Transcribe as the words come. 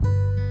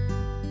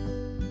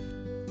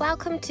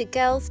Welcome to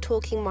Girls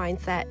Talking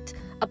Mindset,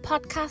 a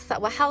podcast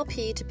that will help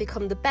you to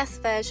become the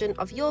best version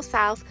of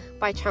yourself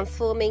by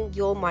transforming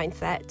your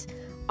mindset.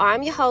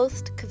 I'm your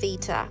host,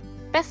 Kavita,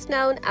 best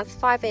known as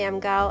 5am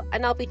Girl,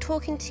 and I'll be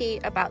talking to you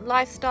about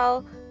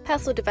lifestyle,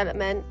 personal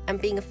development, and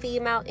being a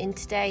female in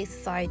today's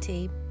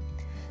society.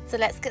 So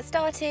let's get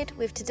started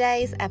with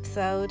today's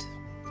episode.